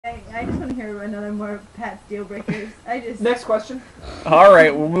I just want to hear another more Pat's deal breakers. Next question. All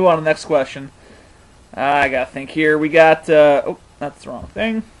right, we'll move on to the next question. I gotta think here. We got. Oh, that's the wrong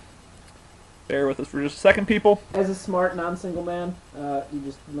thing. Bear with us for just a second, people. As a smart non-single man, you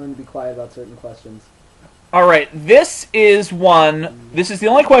just learn to be quiet about certain questions. All right, this is one. This is the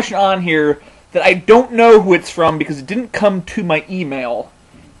only question on here that I don't know who it's from because it didn't come to my email.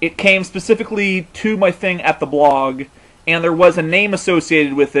 It came specifically to my thing at the blog, and there was a name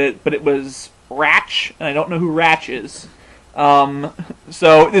associated with it, but it was Ratch, and I don't know who Ratch is.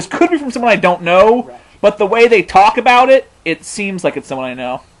 So this could be from someone I don't know, but the way they talk about it, it seems like it's someone I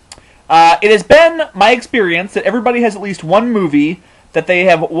know. It has been my experience that everybody has at least one movie that they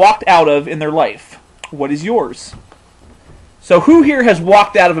have walked out of in their life. What is yours? So who here has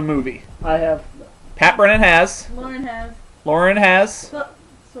walked out of a movie? I have. Pat Brennan has. Lauren has. Lauren has. Well,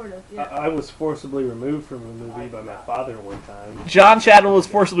 sort of, yeah. I was forcibly removed from a movie by my father one time. John Chadwell was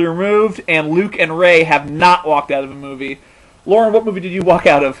forcibly removed, and Luke and Ray have not walked out of a movie. Lauren, what movie did you walk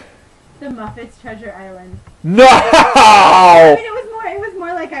out of? The Muppets Treasure Island. No! I mean, it was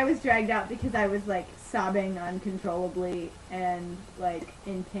more like I was dragged out because I was, like, sobbing uncontrollably and, like,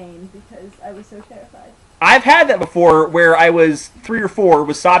 in pain because I was so terrified. I've had that before where I was 3 or 4,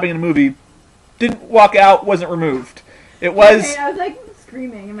 was sobbing in a movie, didn't walk out, wasn't removed. It was... Okay, I was, like,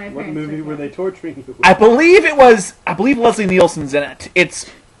 screaming and my What parents movie were they torturing you with? I believe Leslie Nielsen's in it. It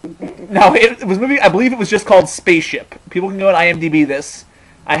was a movie, I believe it was just called Spaceship. People can go on IMDb this.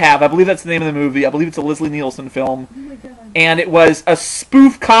 I believe that's the name of the movie. I believe it's a Leslie Nielsen film. Oh my God. And it was a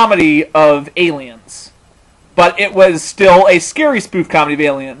spoof comedy of aliens. But it was still a scary spoof comedy of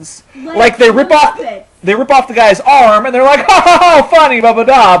aliens. Like they rip off the guy's arm and they're like, oh, funny, blah blah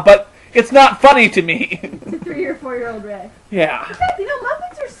blah, but it's not funny to me. It's a 3 or 4 year old Ray. Yeah. In fact,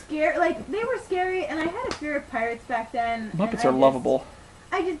 Muppets are scary. Like, they were scary, and I had a fear of pirates back then. Muppets are lovable.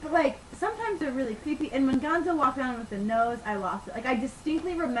 Sometimes they're really creepy, and when Gonzo walked down with the nose, I lost it. Like, I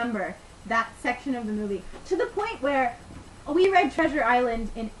distinctly remember that section of the movie, to the point where we read Treasure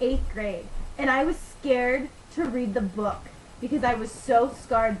Island in 8th grade, and I was scared to read the book, because I was so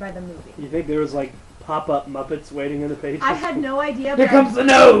scarred by the movie. You think there was, like, pop-up Muppets waiting in the pages? I had no idea. Here comes the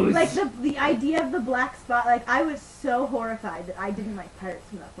nose! Like, the idea of the black spot, like, I was so horrified that I didn't like pirates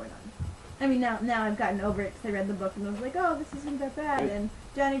from that point on. I mean, now I've gotten over it because I read the book and I was like, oh, this isn't that bad, and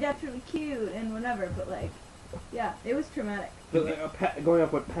Johnny Depp's really cute, and whatever, but, like, yeah, it was traumatic. But, going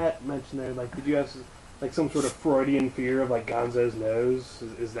off what Pat mentioned there, like, did you have, like, some sort of Freudian fear of, like, Gonzo's nose?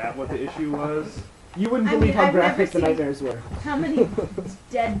 Is that what the issue was? You wouldn't believe how graphic the nightmares were. How many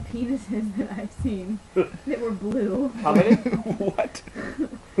dead penises that I've seen that were blue. How many? What?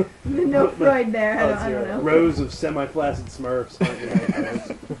 No Freud there, I don't know. Rows of semi-flaccid Smurfs.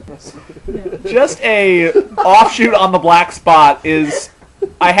 Just a offshoot on the black spot is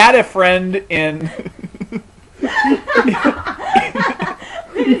I had a friend in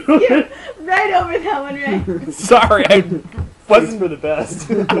right over that one, right? Sorry, I wasn't for the best.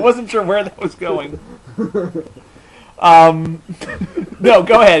 I wasn't sure where that was going. No,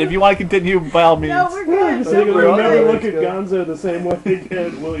 go ahead. If you want to continue, by all means. No, we're good. So you'll never look at Gonzo the same way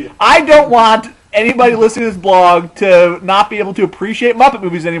again, will you? I don't want anybody listening to this blog to not be able to appreciate Muppet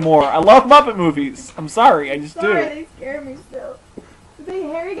movies anymore. I love Muppet movies. I'm sorry, I just do. They scare me still. The big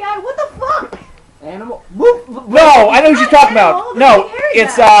hairy guy? What the fuck? Animal? No, I know what you're talking about. No,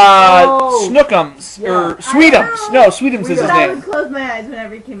 it's Snookums or Sweetums. No, Sweetums is his I would name. close my eyes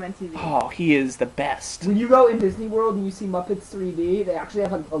whenever he came on TV. Oh, he is the best. When you go in Disney World and you see Muppets 3D, they actually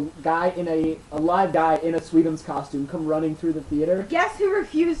have a guy in a live guy in a Sweetums costume come running through the theater. Guess who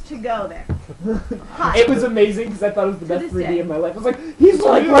refused to go there? It was amazing because I thought it was the best this 3D day. of my life. I was like, he's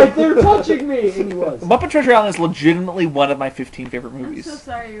like right there touching me, and he was. Muppet Treasure Island is legitimately one of my 15 favorite movies. I'm so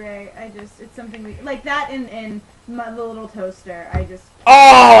sorry, Ray. It's something like that in the Little Toaster.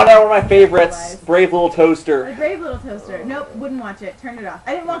 Oh, that were my favorites. Brave Little Toaster. The Brave Little Toaster. Nope, wouldn't watch it. Turned it off.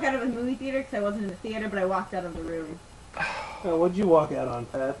 I didn't walk out of a movie theater because I wasn't in the theater, but I walked out of the room. What'd you walk out on,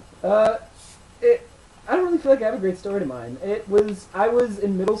 Pat? I don't really feel like I have a great story to mine. I was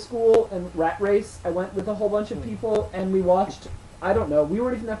in middle school and Rat Race. I went with a whole bunch of people and we watched. I don't know. We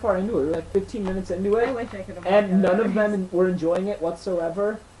weren't even that far into it. We were like 15 minutes into it. I wish I could have. And none of them were enjoying it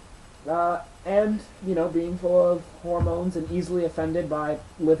whatsoever. And, being full of hormones and easily offended by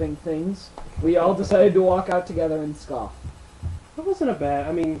living things, we all decided to walk out together and scoff. That wasn't a bad...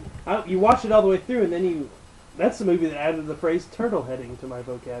 I mean, you watched it all the way through, and then that's the movie that added the phrase turtle heading to my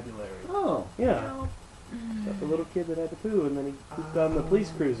vocabulary. Oh. Yeah. Got the little kid that had to poo, and then he pooped on the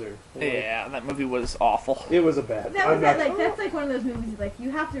police cruiser. Yeah, that movie was awful. It was a bad... That's like one of those movies, like, you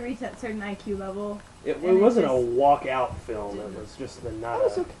have to reach that certain IQ level. It wasn't a walkout film. It was just the not.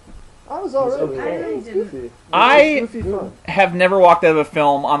 I was alright. Okay. I really It's didn't. goofy. I- It's goofy fun. Have never walked out of a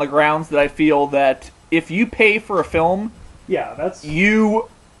film on the grounds that I feel that if you pay for a film, Yeah, that's you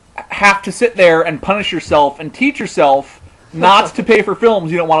have to sit there and punish yourself and teach yourself not to pay for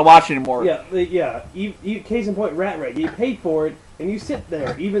films you don't want to watch anymore. yeah. Case in point, Rat Race. You paid for it, and you sit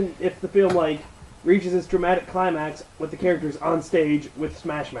there, even if the film reaches its dramatic climax with the characters on stage with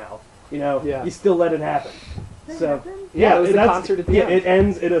Smash Mouth. Yeah. You still let it happen. That So happened? Yeah, it was the that's- concert at the yeah, end. it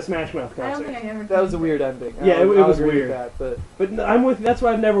ends in a Smash Mouth I don't concert. think I ever. That was a weird ending. Yeah, it I'll was agree weird. with that, but But I'm with you. That's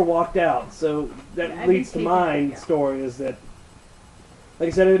why I've never walked out. So that Yeah, I've leads to been my taken out, yeah. story is that, like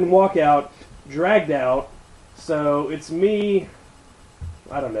I said, I didn't walk out, dragged out. So it's me,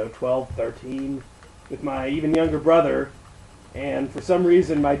 I don't know, 12, 13, with my even younger brother. And for some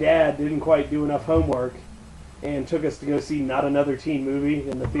reason, my dad didn't quite do enough homework and took us to go see Not Another Teen Movie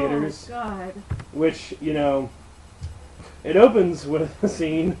in the theaters. Oh God. Which, it opens with a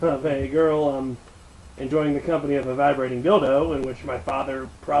scene of a girl enjoying the company of a vibrating dildo, in which my father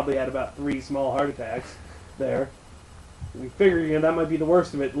probably had about 3 small heart attacks there. We figured, that might be the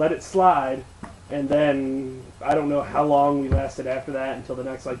worst of it. Let it slide, and then I don't know how long we lasted after that until the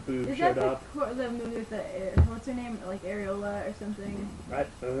next boob Is showed that up. the movie with the what's her name, like Areola or something? Right?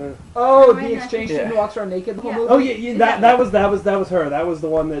 Oh, Right the now- exchange Yeah. student walks around naked the whole Yeah. movie? Oh yeah, Is that was her. That was the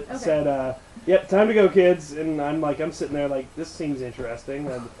one that Okay. said, "Yep, time to go, kids." And I'm sitting there this seems interesting.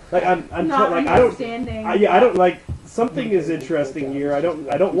 I'm Not I don't. understanding. I don't something is interesting here. I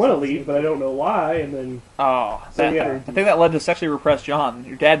don't want to leave, but I don't know why. And then Oh, So, that, yeah. I think that led to sexually repressed John.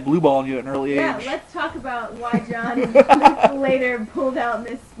 Your dad blue balling you at an early Yeah, age. let's talk about why John later pulled out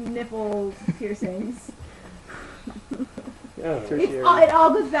Miss Nipple piercings. I don't know. Tertiary. It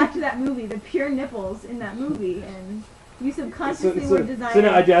all goes back to that movie, the pure nipples in that movie, and you subconsciously were designing. so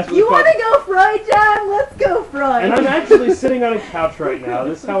now I just You want to go Freud, John? Let's go Freud. And I'm actually sitting on a couch right now.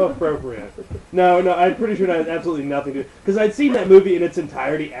 This is how appropriate. No, I'm pretty sure that had absolutely nothing to do. Because I'd seen that movie in its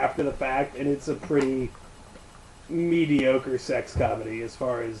entirety after the fact, and it's a pretty mediocre sex comedy as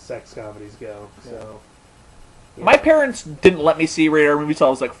far as sex comedies go. So, yeah. My parents didn't let me see rated R movies until I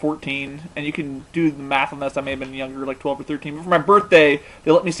was 14, and you can do the math on this. I may have been younger, 12 or 13. But for my birthday,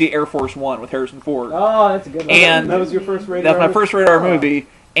 they let me see Air Force One with Harrison Ford. Oh, that's a good one. And- that was your first rated That's R my first rated R movie,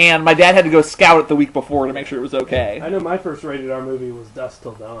 and my dad had to go scout it the week before to make sure it was okay. I know my first rated R movie was Dusk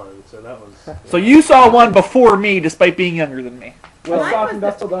Till Dawn, so that was. So you saw one before me, despite being younger than me. Well, Mine saw was from The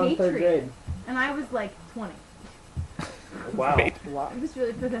Dust Till Dawn in 3rd Patriot. grade. And I was 20. Wow. Wait. Wow. It was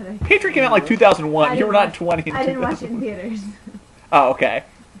really pathetic. Patriot came out in I 2001. You didn't were not watch- 20. In I didn't watch it 2001. in theaters. Oh, okay.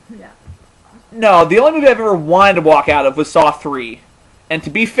 Yeah. No, the only movie I've ever wanted to walk out of was Saw 3. And to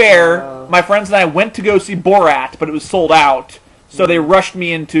be fair, my friends and I went to go see Borat, but it was sold out, so they rushed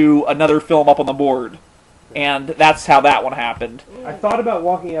me into another film up on the board. And that's how that one happened. I thought about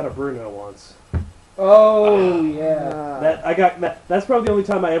walking out of Bruno once. Oh, yeah. That's probably the only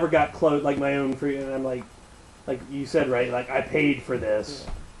time I ever got close, my own free, and I'm like you said, right? I paid for this.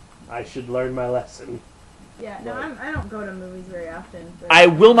 I should learn my lesson. Yeah, no, I don't go to movies very often. But I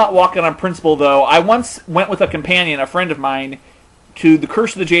will not walk out on principle, though. I once went with a companion, a friend of mine, to The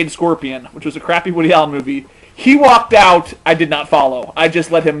Curse of the Jade Scorpion, which was a crappy Woody Allen movie. He walked out. I did not follow. I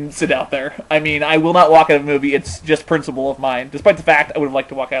just let him sit out there. I mean, I will not walk out of a movie. It's just principle of mine, despite the fact I would have liked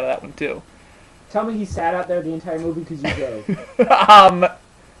to walk out of that one, too. Tell me he sat out there the entire movie because you drove.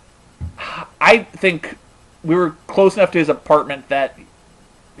 I think we were close enough to his apartment that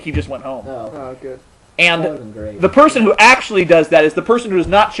he just went home. Oh, Oh, good. that would have And been great. the person who actually does that is the person who does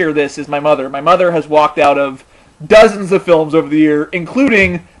not share this is my mother. My mother has walked out of dozens of films over the year,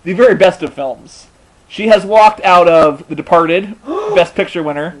 including the very best of films. She has walked out of The Departed, Best Picture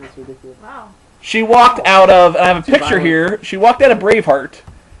winner. That's ridiculous. wow. She walked out of, and I have a Too picture violent. here, she walked out of Braveheart.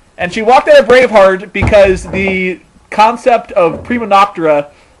 And she walked out of Braveheart because the concept of prima noctura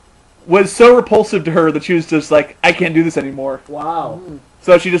was so repulsive to her that she was just like, I can't do this anymore. Wow.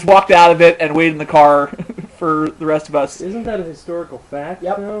 So she just walked out of it and waited in the car for the rest of us. Isn't that a historical fact?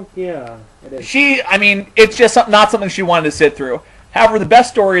 Yep. though? Yeah. It is. It's just not something she wanted to sit through. However, the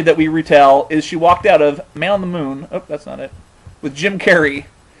best story that we retell is she walked out of Man on the Moon. Oh, that's not it. With Jim Carrey.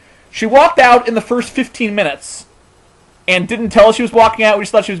 She walked out in the first 15 minutes and didn't tell us she was walking out. We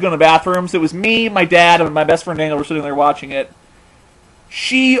just thought she was going to the bathroom. So it was me, my dad, and my best friend Daniel were sitting there watching it.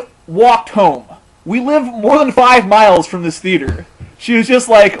 She walked home. We live more than 5 miles from this theater. She was just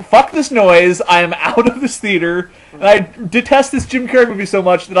like, fuck this noise, I am out of this theater, and I detest this Jim Carrey movie so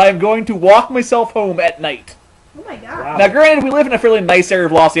much that I am going to walk myself home at night. Oh my god. Wow. Now, granted, we live in a fairly nice area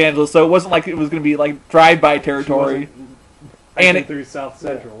of Los Angeles, so it wasn't like it was going to be like drive-by territory. And And through South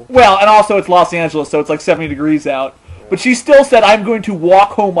Central. Well, and also it's Los Angeles, so it's like 70 degrees out. But she still said, I'm going to walk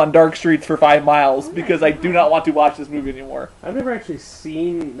home on dark streets for 5 miles because I do not want to watch this movie anymore. I've never actually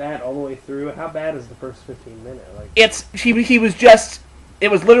seen that all the way through. How bad is the first 15 minutes? Like, It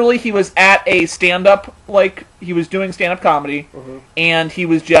was literally, he was at a stand-up, like, he was doing stand-up comedy, and he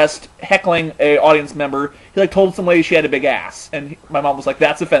was just heckling a audience member. He, like, told some lady she had a big ass, and my mom was like,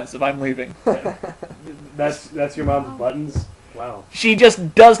 that's offensive, I'm leaving. that's your mom's buttons? Wow. She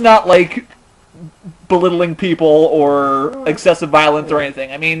just does not like belittling people or excessive violence or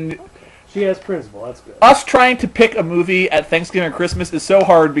anything. I mean, She has principle, that's good. us trying to pick a movie at Thanksgiving or Christmas is so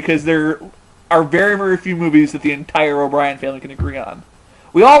hard because there are very, very few movies that the entire O'Brien family can agree on.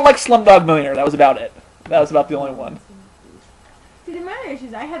 We all like Slumdog Millionaire. That was about it. That was about the only one. See, the minor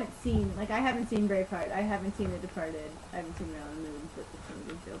issues I haven't seen. Like, I haven't seen Braveheart. I haven't seen The Departed. I haven't seen Marilyn Moon. But it's a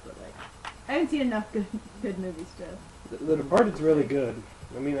good deal. But like, I haven't seen enough good movies to. The Departed's really good.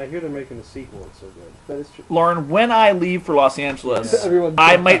 I mean, I hear they're making a sequel. It's so good. That is true. Lauren, when I leave for Los Angeles, Everyone's-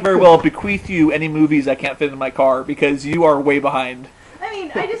 I might very well bequeath you any movies I can't fit in my car because you are way behind. I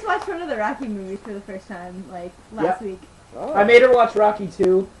mean, I just watched one of the Rocky movies for the first time, like, last week. Oh. I made her watch Rocky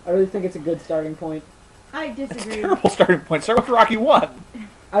 2. I really think it's a good starting point. I It's a disagree. terrible starting point. Start with Rocky 1.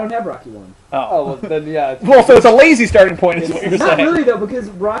 I don't have Rocky 1. Oh, well, then, yeah. Well, so it's a lazy starting point is what you're Not saying. really, though, because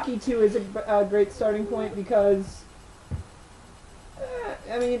Rocky 2 is a great starting point because,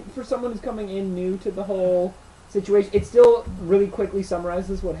 I mean, for someone who's coming in new to the whole situation, it still really quickly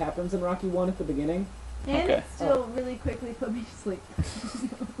summarizes what happens in Rocky 1 at the beginning. And Okay. it still really quickly put me to sleep.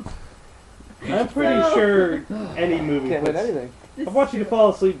 I'm pretty sure any movie. Can't win puts- anything. I want you to fall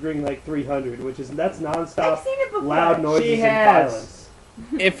asleep during like 300, that's I've nonstop seen it before. loud noises She and has. violence.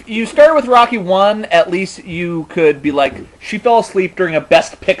 If you start with Rocky 1, at least you could be like, she fell asleep during a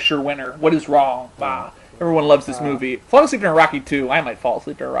Best Picture winner. What is wrong? Ah, everyone loves this movie. Falling asleep during Rocky 2, I might fall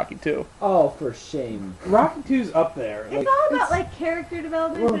asleep during Rocky 2. Oh, for shame. Rocky 2's up there. It's all about like character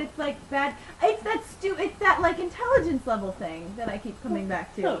development, but it's like bad. It's that like intelligence level thing that I keep coming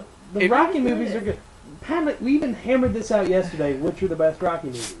back to. No, the It- Rocky movies are good. Pam, we even hammered this out yesterday. Which are the best Rocky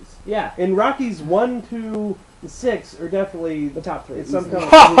movies? Yeah, And Rockies 1, 2, and 6 are definitely the top 3. It's some kind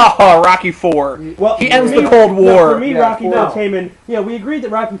Ha ha ha, Rocky 4. Well, He for ends me- the Cold no, War. for me, Yeah, Rocky 4 no. came in. Yeah, we agreed that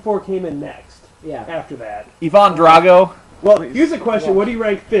Rocky 4 came in next. Yeah. After that. Yvonne Drago. Well, here's a question: what do you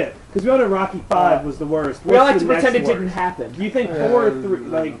rank fifth? Because we all know Rocky 5 was the worst. We all like What's to the pretend next it didn't worst? happen. Do you think 4 or 3?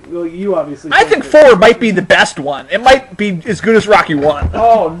 Like, well, you obviously. I think that- 4 might be the best one. It might be as good as Rocky 1.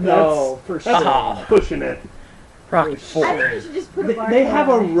 Oh, no, for sure. Ah, pushing it. Rocky I 4. think you should just put a barcode. They have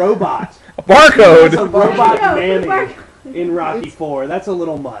a on it. robot. A There's a barcode. robot No, put a nanny barcode. in Rocky 4. That's a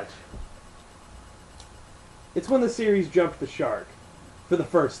little much. It's when the series jumped the shark for the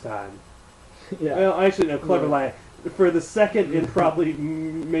first time. Yeah. Well, actually, no, clever lie. For the second and probably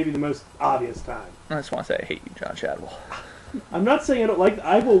maybe the most obvious time. I just want to say I hate you, John Chadwell. I'm not saying I don't like.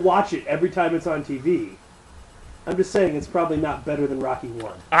 I will watch it every time it's on TV. I'm just saying it's probably not better than Rocky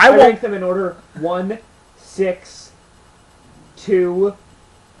 1. I I won't. rank them in order 1, 6, 2,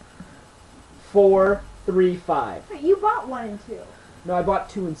 4, 3, 5. Wait, you bought 1 and 2. No, I bought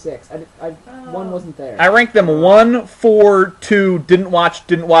 2 and 6. One wasn't there. I rank them 1, 4, 2, didn't watch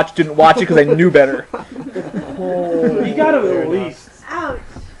it because I knew better. You gotta at least. Ouch.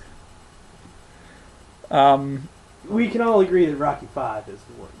 We can all agree that Rocky 5 is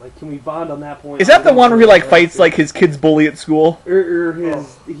the one. Like, can we bond on that point? Is that the one where he like fights like his kid's bully at school? Or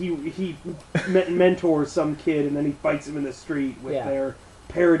his he mentors some kid and then he fights him in the street with Yeah. their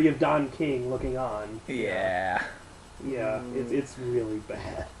parody of Don King looking on. Yeah. Yeah, it's really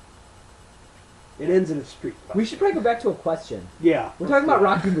bad. It ends in a street fight. We should probably go back to a question. Yeah. We're talking about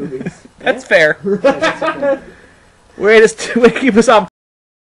Rocky movies. That's fair. Way to keep us on